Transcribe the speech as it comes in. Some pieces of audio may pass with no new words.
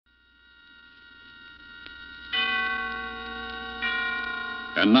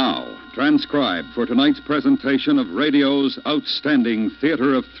And now, transcribed for tonight's presentation of radio's outstanding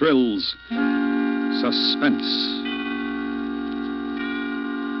theater of thrills, Suspense.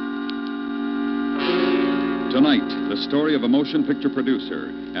 Tonight, the story of a motion picture producer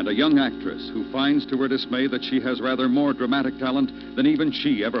and a young actress who finds to her dismay that she has rather more dramatic talent than even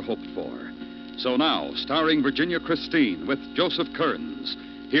she ever hoped for. So now, starring Virginia Christine with Joseph Kearns,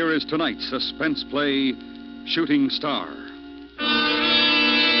 here is tonight's suspense play, Shooting Star.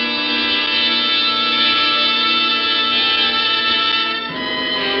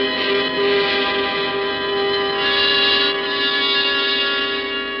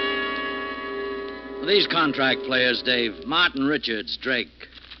 These contract players, Dave. Martin Richards, Drake,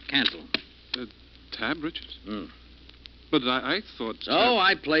 Cantle. Tab Richards? But I thought... So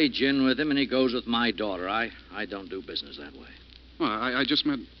I play gin with him, and he goes with my daughter. I don't do business that way. Well, I just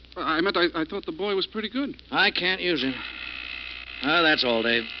meant... I thought the boy was pretty good. I can't use him. That's all,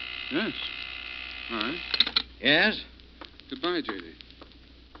 Dave. Yes. All right. Yes? Goodbye, J.D.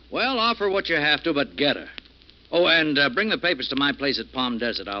 Well, offer what you have to, but get her. Oh, and bring the papers to my place at Palm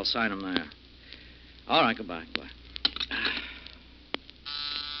Desert. I'll sign them there. All right, goodbye.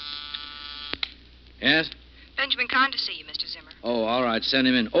 Yes? Benjamin Kahn to see you, Mr. Zimmer. Oh, all right. Send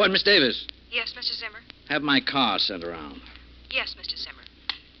him in. Oh, and Miss Davis. Yes, Mr. Zimmer. Have my car sent around. Yes, Mr. Zimmer.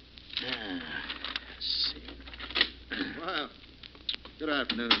 Let's see. Well, good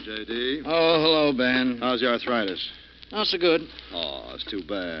afternoon, J.D. Oh, hello, Ben. How's your arthritis? Not so good. Oh, it's too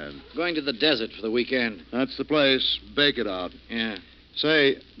bad. Going to the desert for the weekend. That's the place. Bake it out. Yeah.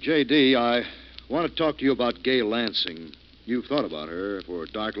 Say, J.D., I want to talk to you about Gay Lansing. You've thought about her for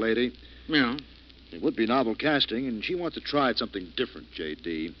Dark Lady. Yeah. It would be novel casting, and she wants to try something different,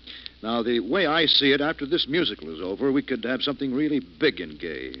 J.D. Now, the way I see it, after this musical is over, we could have something really big and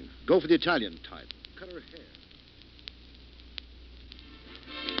gay. Go for the Italian type. Cut her hair.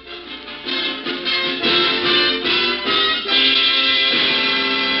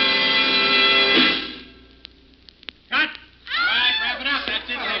 Cut! All right, wrap it up. That's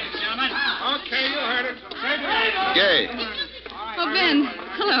it, ladies and gentlemen. Okay, you heard it. Gay. Oh, Ben.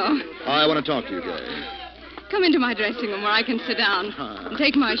 Hello. I want to talk to you, Gay. Come into my dressing room where I can sit down and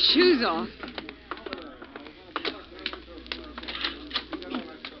take my shoes off.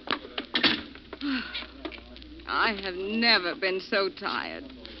 I have never been so tired.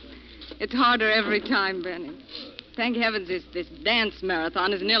 It's harder every time, Benny. Thank heavens this dance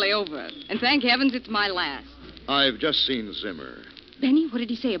marathon is nearly over. And thank heavens it's my last. I've just seen Zimmer. Benny, what did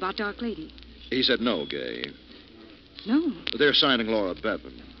he say about Dark Lady? He said no, Gay. No. They're signing Laura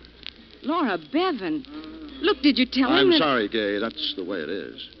Bevan. Laura Bevan. Look, did you tell him I'm that... sorry, Gay. That's the way it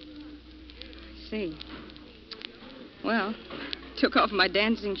is. I see. Well, took off my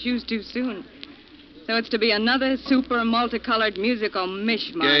dancing shoes too soon. So it's to be another super multicolored musical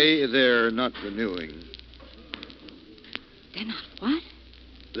mishmash. Gay, they're not renewing. They're not what?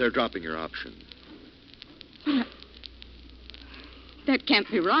 They're dropping your option. But that can't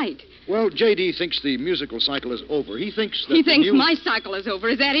be right. Well, J.D. thinks the musical cycle is over. He thinks that He thinks my cycle is over.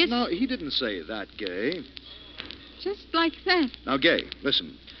 Is that it? No, he didn't say that, Gay. Just like that. Now, Gay,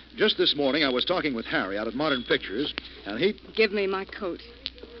 listen. Just this morning, I was talking with Harry out at Modern Pictures, and he... Give me my coat.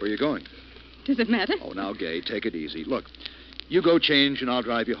 Where are you going? Does it matter? Oh, now, Gay, take it easy. Look, you go change, and I'll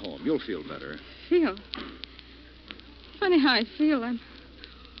drive you home. You'll feel better. Feel? Funny how I feel. I'm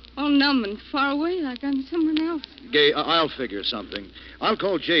all numb and far away like I'm someone else. Gay, I'll figure something. I'll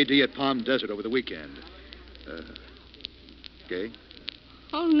call J.D. at Palm Desert over the weekend. Gay?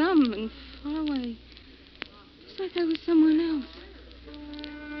 All numb and far away. It's like I was someone else.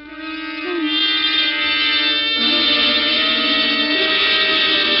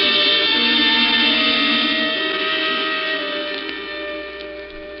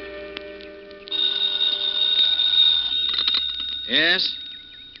 Yes?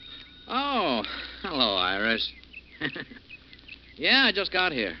 Oh, hello, Iris. Yeah, I just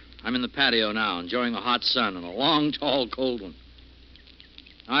got here. I'm in the patio now, enjoying the hot sun and a long, tall, cold one.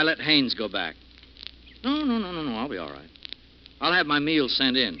 I let Haynes go back. No, I'll be all right. I'll have my meal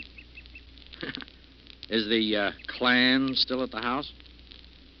sent in. Is the clan still at the house?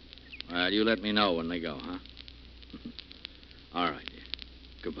 Well, you let me know when they go, huh? All right, dear.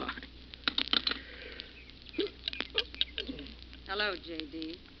 Goodbye. Hello,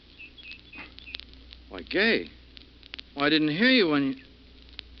 J.D. Why, Gay. Well, I didn't hear you when you...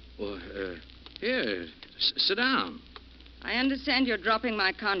 Well, here, sit down. I understand you're dropping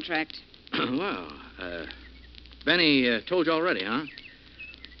my contract. Well, Benny told you already, huh?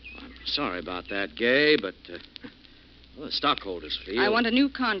 I'm sorry about that, Gay, but Well, the stockholders feel... I want a new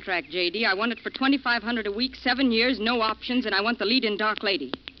contract, J.D. I want it for $2,500 a week, 7 years, no options, and I want the lead in Dark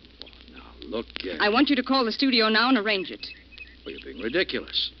Lady. Now, look, I want you to call the studio now and arrange it. Well, you're being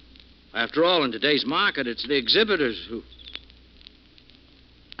ridiculous. After all, in today's market, it's the exhibitors who...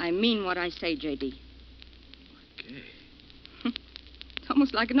 I mean what I say, J.D. Okay. It's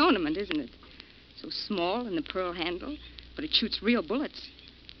almost like an ornament, isn't it? So small and the pearl handle, but it shoots real bullets.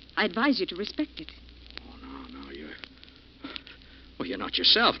 I advise you to respect it. Oh, no, you're... Well, you're not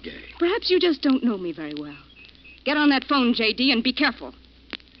yourself, Gay. Perhaps you just don't know me very well. Get on that phone, J.D., and be careful.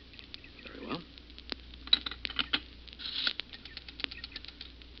 Very well.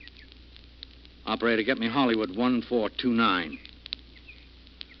 Operator, get me Hollywood 1429.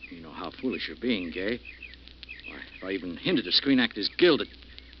 You know how foolish you're being, Gay. Why, if I even hinted a Screen Actors Guild...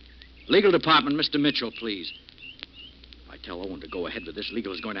 Legal Department, Mr. Mitchell, please. If I tell Owen to go ahead with this,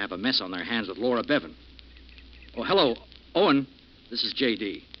 legal is going to have a mess on their hands with Laura Bevan. Oh, hello, Owen. This is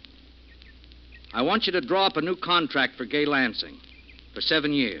J.D. I want you to draw up a new contract for Gay Lansing for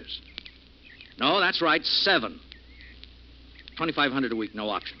 7 years. No, that's right, 7. $2,500 a week, no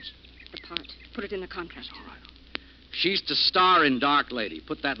options. The part. Put it in the contract. All right. She's to star in Dark Lady.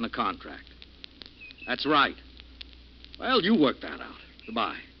 Put that in the contract. That's right. Well, you work that out.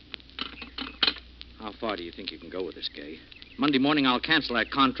 Goodbye. How far do you think you can go with this, Gay? Monday morning, I'll cancel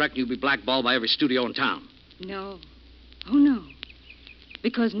that contract, and you'll be blackballed by every studio in town. No. Oh, no.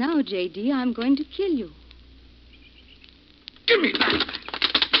 Because now, J.D., I'm going to kill you. Give me that.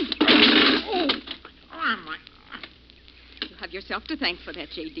 Oh, my... You have yourself to thank for that,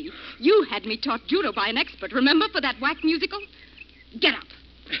 J.D. You had me taught judo by an expert, remember, for that whack musical? Get up.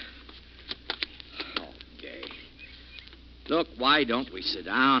 Okay. Look, why don't we sit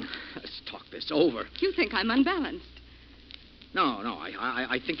down? Let's talk this over. You think I'm unbalanced. No,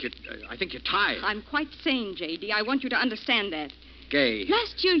 I think you're tired. I'm quite sane, J.D. I want you to understand that. Gay.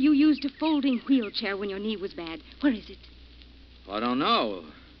 Last year you used a folding wheelchair when your knee was bad. Where is it? I don't know.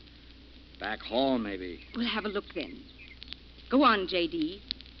 Back hall, maybe. We'll have a look then. Go on, J.D.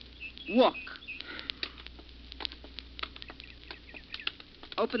 Walk.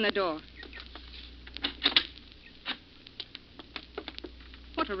 Open the door.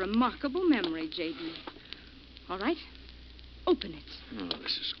 What a remarkable memory, J.D. All right. Open it. Oh,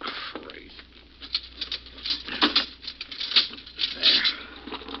 this is great.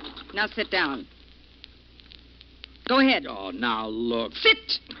 Now sit down. Go ahead. Oh, now look.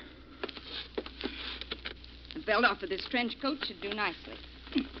 Sit! The belt off of this trench coat should do nicely.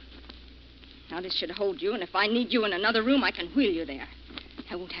 Now, this should hold you, and if I need you in another room, I can wheel you there.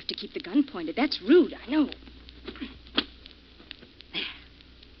 I won't have to keep the gun pointed. That's rude, I know. There.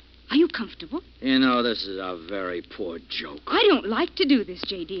 Are you comfortable? You know, this is a very poor joke. I don't like to do this,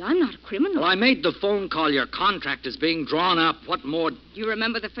 J.D. I'm not a criminal. Well, I made the phone call. Your contract is being drawn up. What more? Do you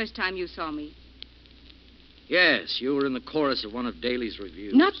remember the first time you saw me? Yes, you were in the chorus of one of Daly's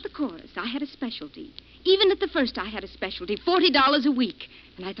reviews. Not the chorus. I had a specialty. Even at the first, I had a specialty. $40 a week.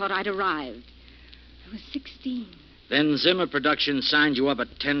 And I thought I'd arrived. I was 16. Then Zimmer Productions signed you up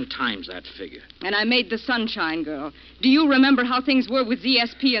at 10 times that figure. And I made the Sunshine Girl. Do you remember how things were with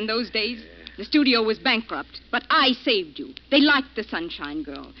ZSP in those days? Yeah. The studio was bankrupt, but I saved you. They liked the Sunshine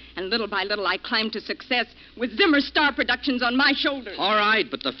Girl. And little by little, I climbed to success with Zimmer Star Productions on my shoulders. All right,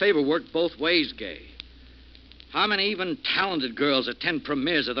 but the favor worked both ways, Gay. How many even talented girls attend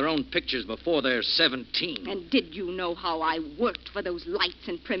premieres of their own pictures before they're 17? And did you know how I worked for those lights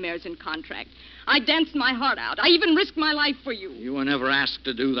and premieres and contracts? I danced my heart out. I even risked my life for you. You were never asked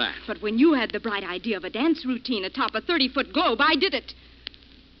to do that. But when you had the bright idea of a dance routine atop a 30-foot globe, I did it.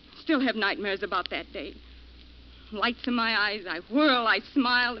 Still have nightmares about that day. Lights in my eyes. I whirl, I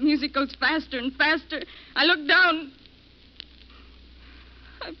smile. The music goes faster and faster. I look down.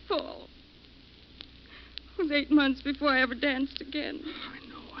 I fall. It was 8 months before I ever danced again.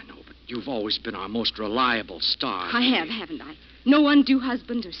 I know, but you've always been our most reliable star. I have, haven't I? No undue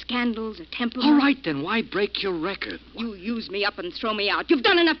husbands or scandals or temperament. All right, then, why break your record? You use me up and throw me out. You've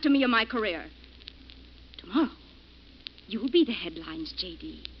done enough to me in my career. Tomorrow, you'll be the headlines,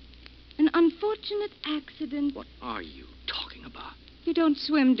 J.D. An unfortunate accident. What are you talking about? You don't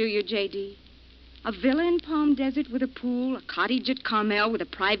swim, do you, J.D.? A villa in Palm Desert with a pool, a cottage at Carmel with a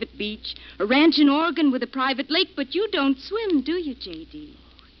private beach, a ranch in Oregon with a private lake, but you don't swim, do you, J.D.?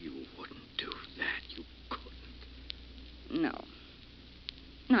 You wouldn't do that. You couldn't. No.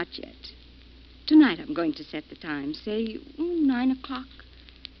 Not yet. Tonight I'm going to set the time, say 9 o'clock.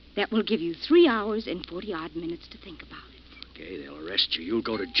 That will give you 3 hours and 40-odd minutes to think about it. Okay, they'll arrest you. You'll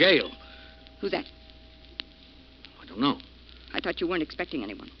go to jail. Who's that? I don't know. I thought you weren't expecting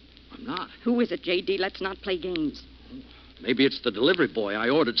anyone. I'm not. Who is it, J.D.? Let's not play games. Maybe it's the delivery boy. I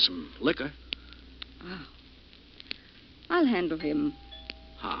ordered some liquor. Oh. I'll handle him.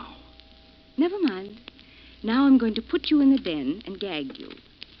 How? Never mind. Now I'm going to put you in the den and gag you.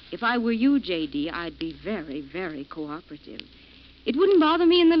 If I were you, J.D., I'd be very, very cooperative. It wouldn't bother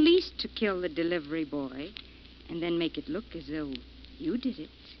me in the least to kill the delivery boy and then make it look as though you did it.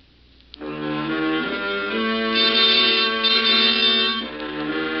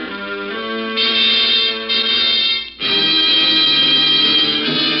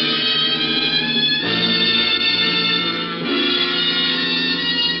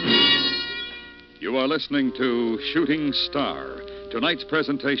 You are listening to Shooting Star, tonight's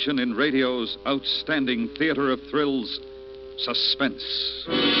presentation in radio's outstanding theater of thrills, Suspense.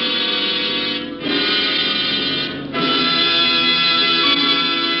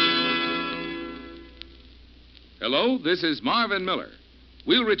 Hello, this is Marvin Miller.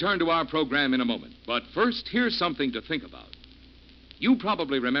 We'll return to our program in a moment, but first, here's something to think about. You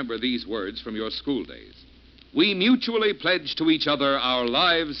probably remember these words from your school days. We mutually pledge to each other our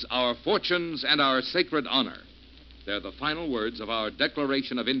lives, our fortunes, and our sacred honor. They're the final words of our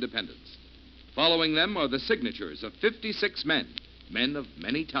Declaration of Independence. Following them are the signatures of 56 men, men of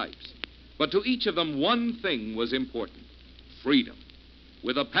many types. But to each of them, one thing was important: freedom.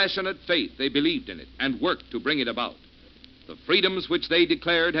 With a passionate faith, they believed in it and worked to bring it about. The freedoms which they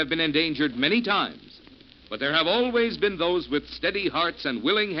declared have been endangered many times, but there have always been those with steady hearts and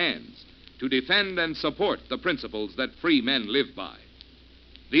willing hands to defend and support the principles that free men live by.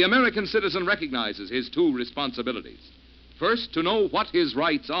 The American citizen recognizes his two responsibilities. First, to know what his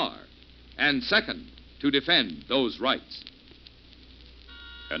rights are, and second, to defend those rights.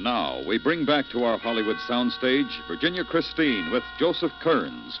 And now we bring back to our Hollywood soundstage Virginia Christine with Joseph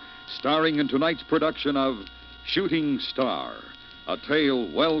Kearns, starring in tonight's production of Shooting Star, a tale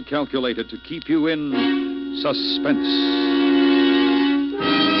well calculated to keep you in suspense.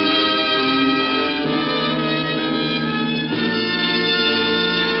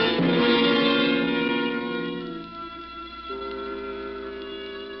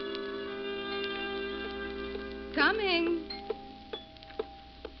 Coming.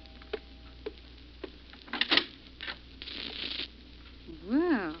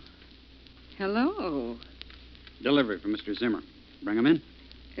 Well, hello. Delivery for Mr. Zimmer. Bring him in?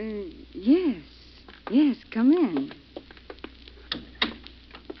 Yes. Yes, come in.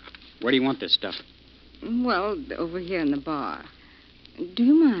 Where do you want this stuff? Well, over here in the bar. Do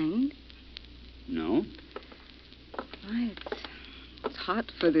you mind? No. Why, it's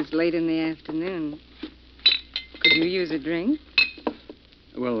hot for this late in the afternoon. Could you use a drink?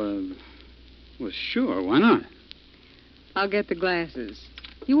 Well, sure. Why not? I'll get the glasses.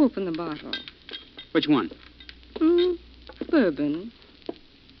 You open the bottle. Which one? Bourbon.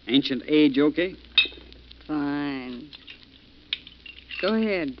 Ancient age, okay? Fine. Go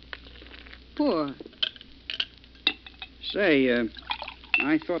ahead. Pour. Say,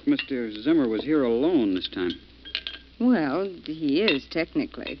 I thought Mr. Zimmer was here alone this time. Well, he is,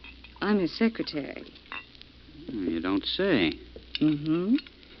 technically. I'm his secretary. You don't say. Mm-hmm.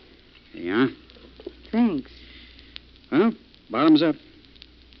 Here you are. Thanks. Well, bottoms up.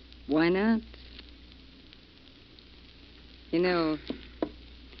 Why not? You know,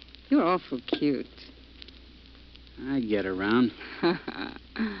 you're awful cute. I get around.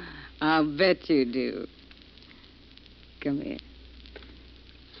 I'll bet you do. Come here.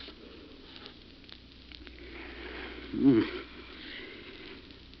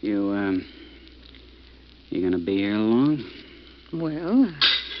 You gonna be here long? Well,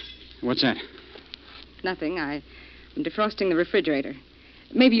 What's that? nothing. I'm defrosting the refrigerator.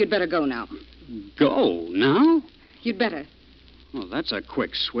 Maybe you'd better go now. Go now? You'd better. Well, that's a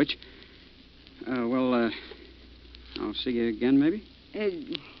quick switch. I'll see you again, maybe?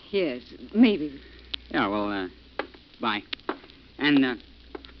 Yes, maybe. Yeah, well, bye. And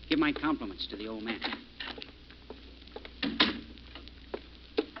give my compliments to the old man.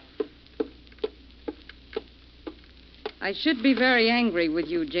 I should be very angry with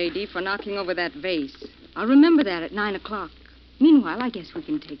you, J.D., for knocking over that vase. I'll remember that at 9 o'clock. Meanwhile, I guess we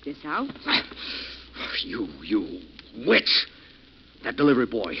can take this out. You witch! That delivery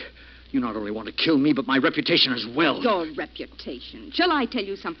boy. You not only want to kill me, but my reputation as well. Your reputation. Shall I tell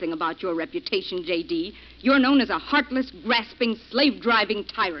you something about your reputation, J.D.? You're known as a heartless, grasping, slave-driving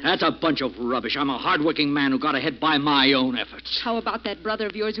tyrant. That's a bunch of rubbish. I'm a hard-working man who got ahead by my own efforts. How about that brother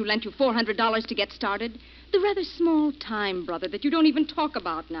of yours who lent you $400 to get started? The rather small-time brother that you don't even talk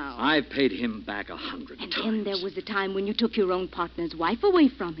about now. I've paid him back 100 And times. then there was the time when you took your own partner's wife away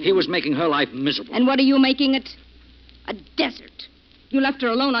from him. He was making her life miserable. And what are you making it? A desert. You left her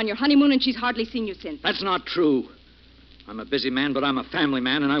alone on your honeymoon, and she's hardly seen you since. That's not true. I'm a busy man, but I'm a family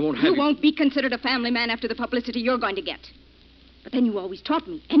man, and I won't have You won't be considered a family man after the publicity you're going to get. But then you always taught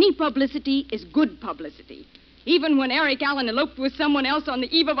me any publicity is good publicity. Even when Eric Allen eloped with someone else on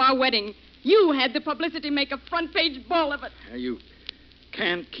the eve of our wedding, you had the publicity make a front-page ball of it. You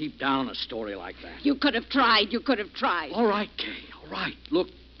can't keep down a story like that. You could have tried. You could have tried. All right, Kay, all right. Look,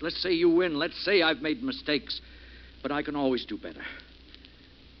 let's say you win. Let's say I've made mistakes. But I can always do better.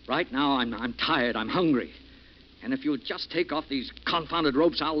 Right now, I'm tired. I'm hungry. And if you'll just take off these confounded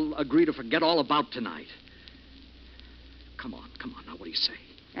ropes, I'll agree to forget all about tonight. Come on. Now, what do you say?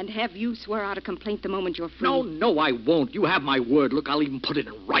 And have you swear out a complaint the moment you're free? No, I won't. You have my word. Look, I'll even put it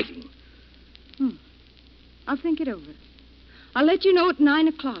in writing. I'll think it over. I'll let you know at 9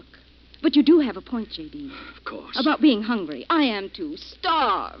 o'clock. But you do have a point, J.D. Of course. About being hungry. I am too.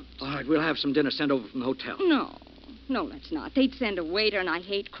 Starved. All right, we'll have some dinner sent over from the hotel. No, let's not. They'd send a waiter, and I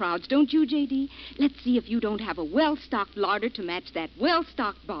hate crowds. Don't you, J.D.? Let's see if you don't have a well-stocked larder to match that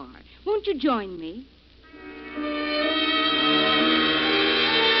well-stocked bar. Won't you join me?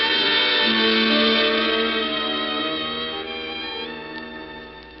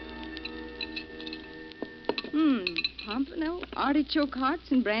 Pompano, artichoke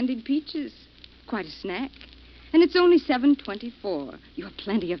hearts, and brandied peaches. Quite a snack. And it's only 7:24. You have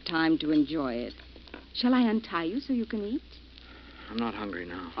plenty of time to enjoy it. Shall I untie you so you can eat? I'm not hungry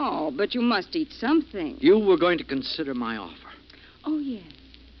now. Oh, but you must eat something. You were going to consider my offer. Oh, yes.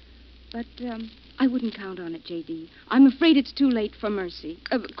 But I wouldn't count on it, J.D. I'm afraid it's too late for mercy.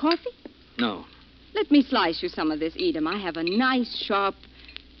 Coffee? No. Let me slice you some of this, Edam. I have a nice, sharp...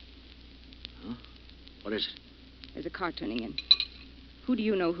 Huh? What is it? There's a car turning in. Who do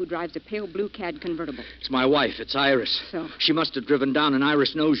you know who drives a pale blue cad convertible? It's my wife. It's Iris. So? She must have driven down, and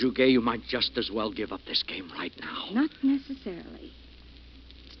Iris knows you, Gay. You might just as well give up this game right now. Not necessarily.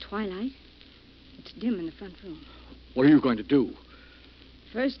 It's twilight. It's dim in the front room. What are you going to do?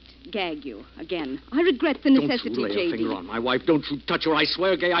 First, gag you. Again. I regret the necessity, Don't you lay a J.D. finger on my wife. Don't you touch her. I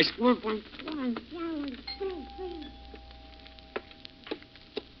swear, Gay. I swear.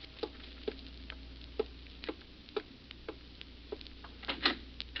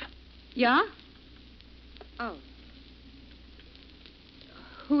 Yeah? Oh.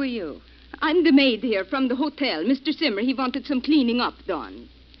 Who are you? I'm the maid here from the hotel. Mr. Simmer, he wanted some cleaning up done.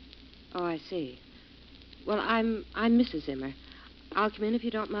 Oh, I see. Well, I'm Mrs. Zimmer. I'll come in if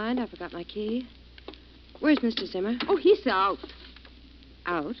you don't mind. I forgot my key. Where's Mr. Zimmer? Oh, he's out.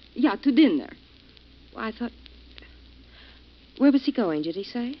 Out? Yeah, to dinner. Well, I thought... Where was he going, did he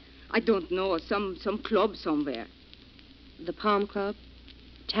say? I don't know. Some club somewhere. The Palm Club?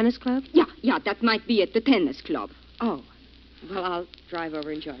 Tennis club? Yeah, that might be at the tennis club. Oh. Well, I'll drive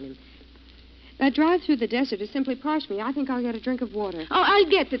over and join him. That drive through the desert has simply parched me. I think I'll get a drink of water. Oh, I'll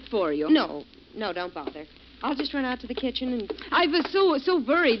get it for you. No, don't bother. I'll just run out to the kitchen and... I was so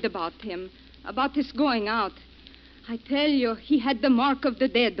worried about him, about his going out. I tell you, he had the mark of the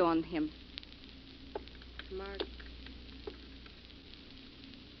dead on him. Mark...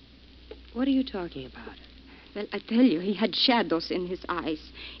 What are you talking about? Well, I tell you, he had shadows in his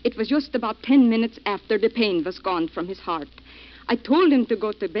eyes. It was just about 10 minutes after the pain was gone from his heart. I told him to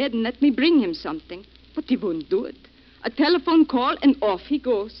go to bed and let me bring him something, but he wouldn't do it. A telephone call and off he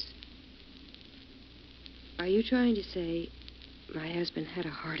goes. Are you trying to say my husband had a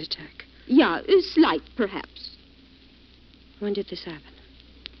heart attack? Yeah, slight, perhaps. When did this happen?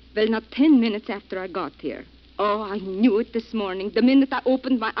 Well, not 10 minutes after I got here. Oh, I knew it this morning. The minute I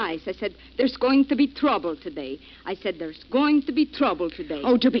opened my eyes, I said, there's going to be trouble today. I said, there's going to be trouble today.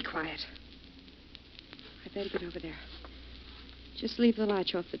 Oh, do be quiet. I better get over there. Just leave the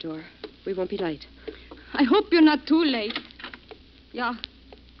latch off the door. We won't be late. I hope you're not too late. Yeah.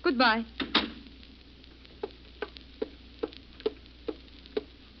 Goodbye.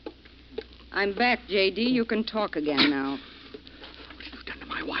 I'm back, J.D. You can talk again now. What have you done to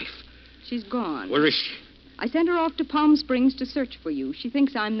my wife? She's gone. Where is she? I sent her off to Palm Springs to search for you. She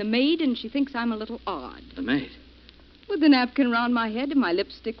thinks I'm the maid, and she thinks I'm a little odd. The maid? With the napkin round my head and my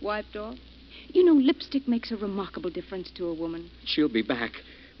lipstick wiped off. You know, lipstick makes a remarkable difference to a woman. She'll be back.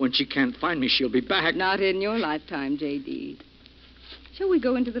 When she can't find me, she'll be back. Not in your lifetime, J.D. Shall we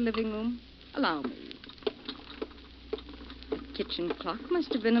go into the living room? Allow me. Kitchen clock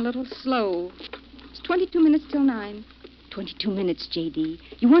must have been a little slow. It's 22 minutes till 9. 22 minutes, J.D.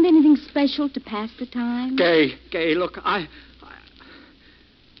 You want anything special to pass the time? Gay, look, I...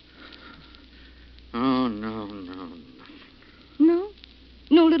 Oh, no. No?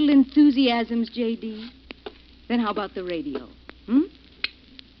 No little enthusiasms, J.D.? Then how about the radio?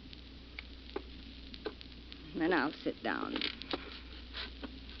 Then I'll sit down.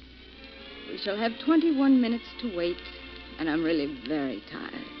 We shall have 21 minutes to wait And I'm really very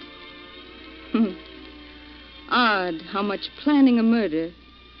tired. Odd how much planning a murder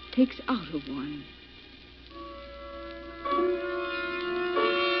takes out of one.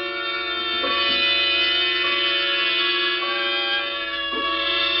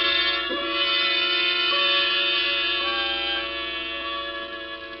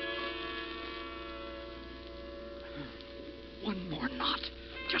 One more knot.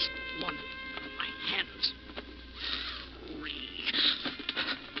 Just one. My hands.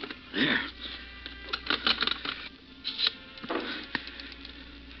 There.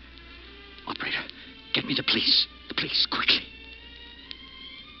 Operator, get me the police. The police, quickly.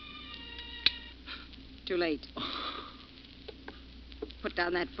 Too late. Put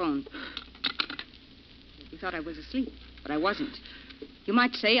down that phone. You thought I was asleep, but I wasn't. You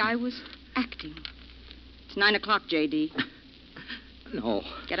might say I was acting. It's 9 o'clock, J.D. No.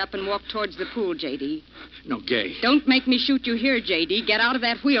 Get up and walk towards the pool, J.D. No, Gay. Don't make me shoot you here, J.D. Get out of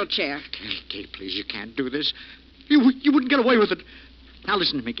that wheelchair. Gay, please, you can't do this. You wouldn't get away with it. Now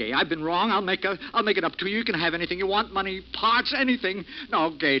listen to me, Gay. I've been wrong. I'll make it up to you. You can have anything you want, money, parts, anything. No,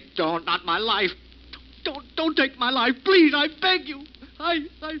 Gay, don't. Not my life. Don't take my life, please. I beg you. I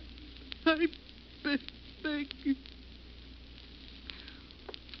beg you.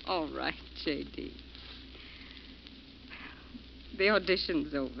 All right, J.D. The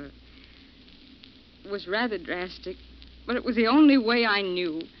audition's over. It was rather drastic, but it was the only way I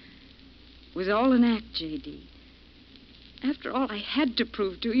knew. It was all an act, J.D. After all, I had to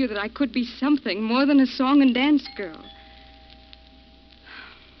prove to you that I could be something more than a song and dance girl.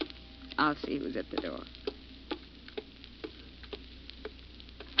 I'll see who's at the door.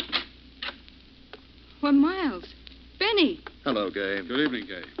 Well, Miles. Benny. Hello, Gay. Good evening,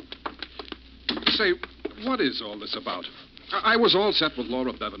 Gay. Say, what is all this about? I was all set with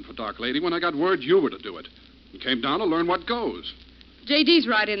Laura Bevan for Dark Lady when I got word you were to do it. And came down to learn what goes. J.D.'s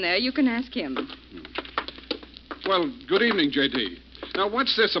right in there. You can ask him. Well, good evening, J.D. Now,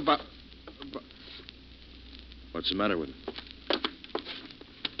 what's this about... What's the matter with him?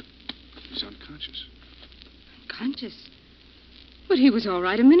 He's unconscious. Unconscious? But he was all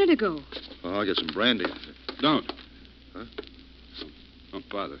right a minute ago. Oh, I'll get some brandy. Don't. Huh? Don't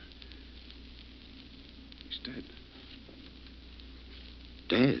bother. He's dead.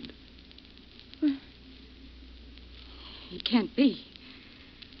 Dead? He can't be.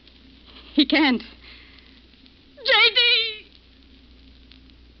 He can't. J.D.!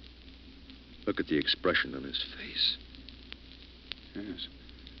 Look at the expression on his face. Yes.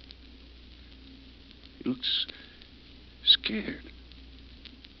 He looks scared.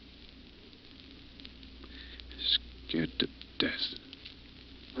 Scared to death.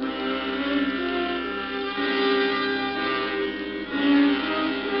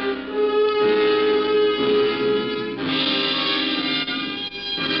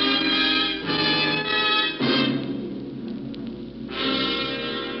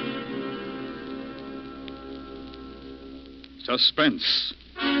 Suspense,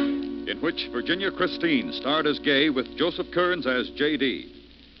 in which Virginia Christine starred as Gay with Joseph Kearns as J.D.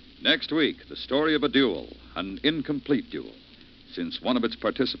 Next week, the story of a duel, an incomplete duel, since one of its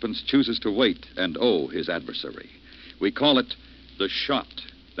participants chooses to wait and owe his adversary. We call it The Shot.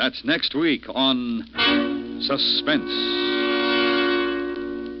 That's next week on Suspense.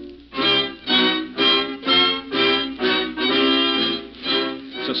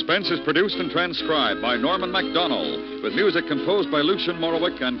 Suspense is produced and transcribed by Norman MacDonnell, with music composed by Lucian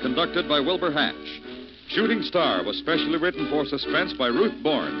Morowick and conducted by Wilbur Hatch. Shooting Star was specially written for Suspense by Ruth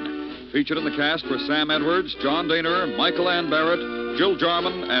Bourne. Featured in the cast were Sam Edwards, John Daner, Michael Ann Barrett, Jill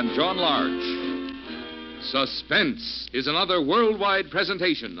Jarman, and John Large. Suspense is another worldwide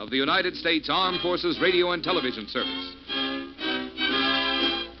presentation of the United States Armed Forces Radio and Television Service.